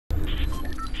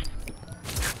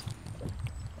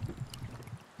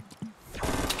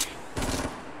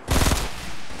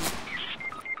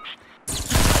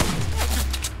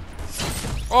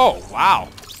Oh, wow.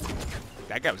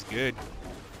 That guy was good.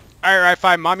 Alright,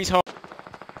 fine. Mommy's home.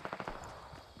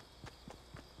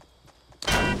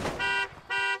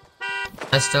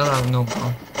 I still have no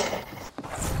bomb.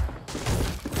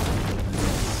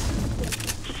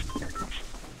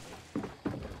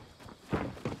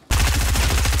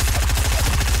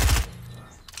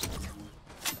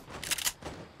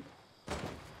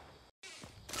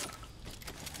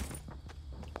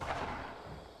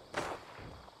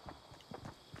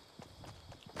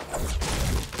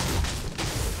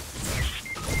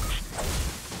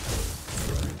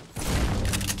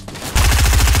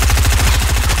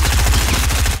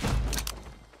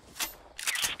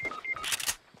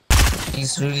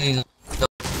 He's really low.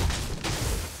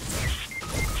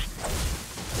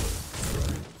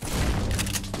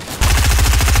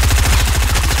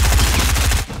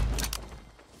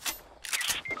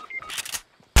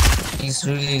 He's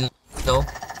really low.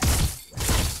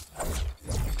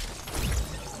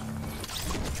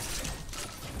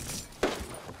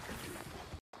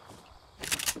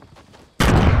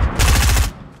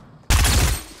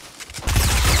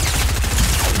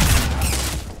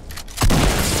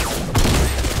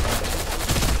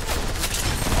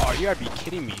 You gotta be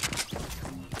kidding me.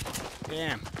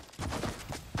 Damn.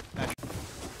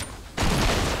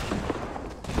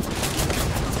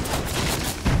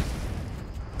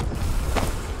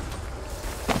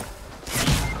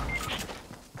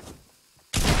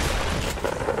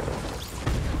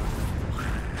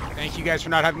 Thank you guys for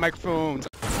not having microphones.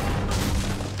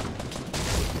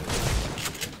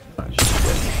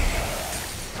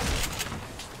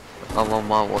 I'm on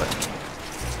my way.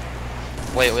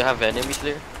 Wait, we have enemies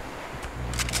there?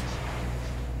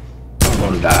 I'm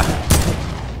gonna die.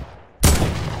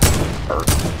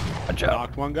 Watch out.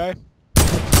 Knocked one guy.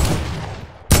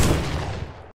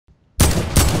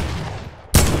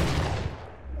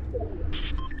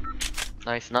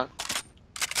 Nice knock.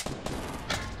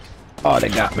 Oh, they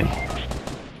got me.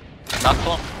 Knock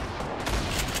one.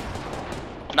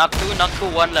 Knock two,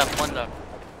 one left.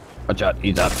 Watch out,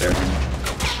 he's out there.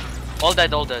 All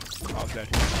dead. Oh, dead.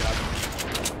 Good job.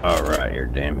 Alright, you're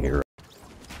a damn hero.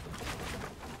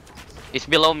 It's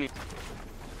below me.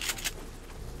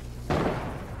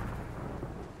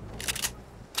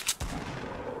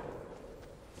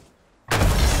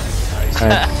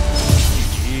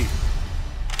 GG.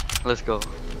 Let's go.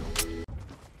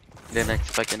 Didn't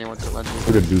expect anyone to land me.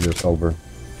 We're gonna do this over.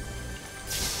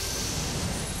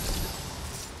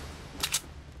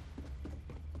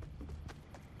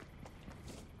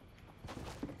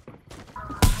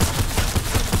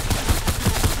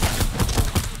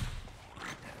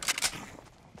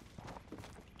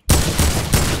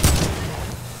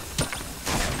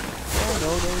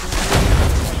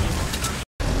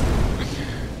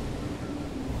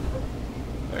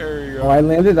 There you go. Oh, I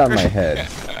landed on my head.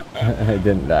 I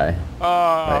didn't die.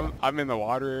 I'm in the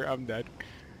water. I'm dead.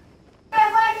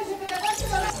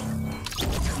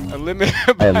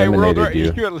 Eliminated by World War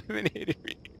you. You eliminated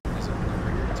me.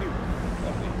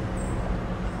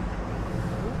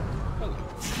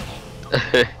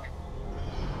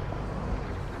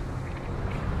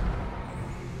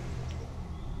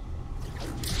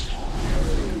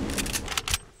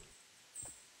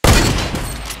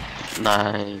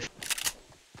 Nice.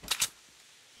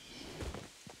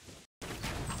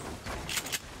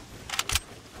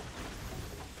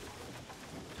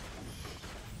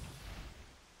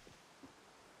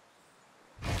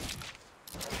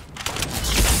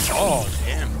 Oh,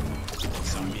 damn.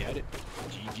 Saw me at it.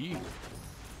 GG.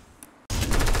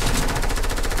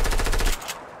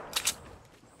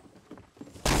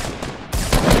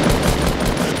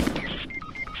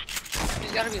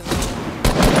 He's gotta be low.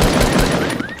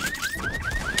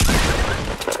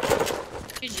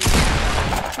 GG.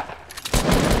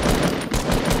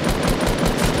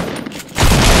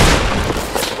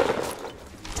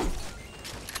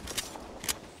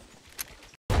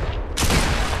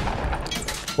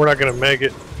 We're not gonna make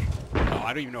it. Oh,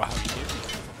 I don't even know how he did it.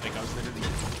 Like, I was literally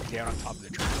down on top of the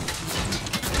tree.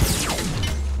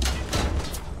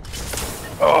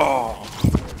 Oh!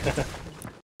 God.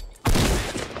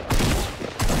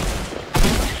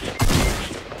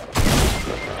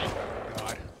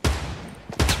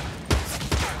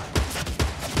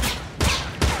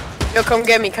 Yo, come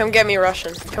get me,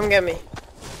 Russian. Come get me.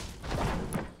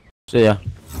 See ya.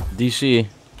 DC.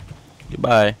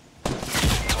 Goodbye.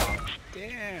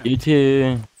 Damn. You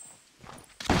too.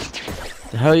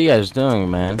 The hell are you guys doing,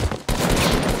 man? Trying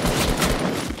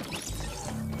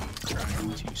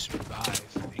to survive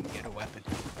and get a weapon.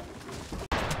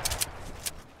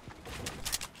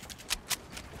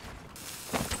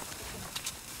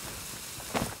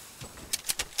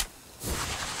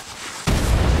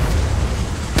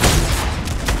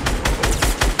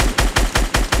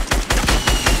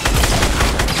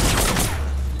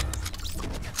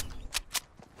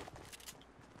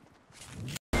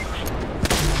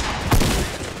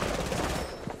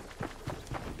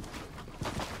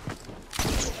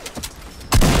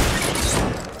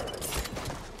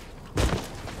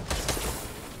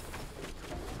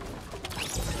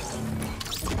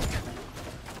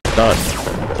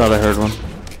 thought I heard one.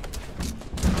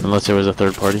 Unless it was a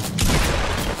third party.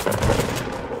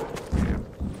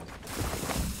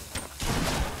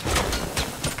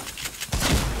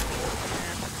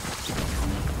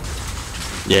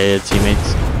 Yeah,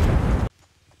 teammates.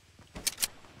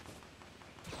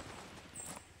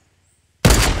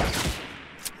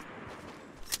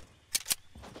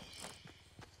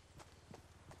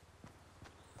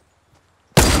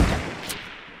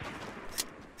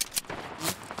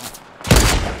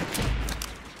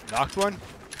 Knocked one?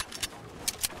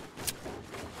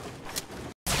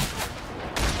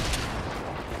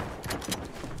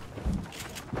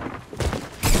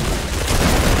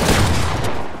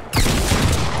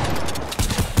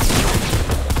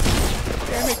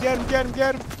 Damn it, get him, get him,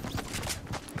 get him!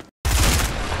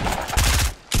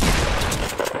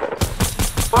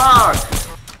 Fuck!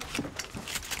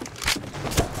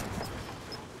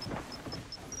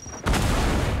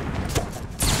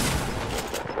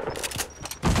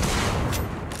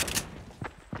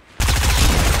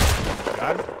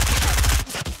 Got him?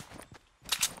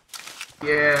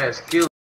 Yes, kill.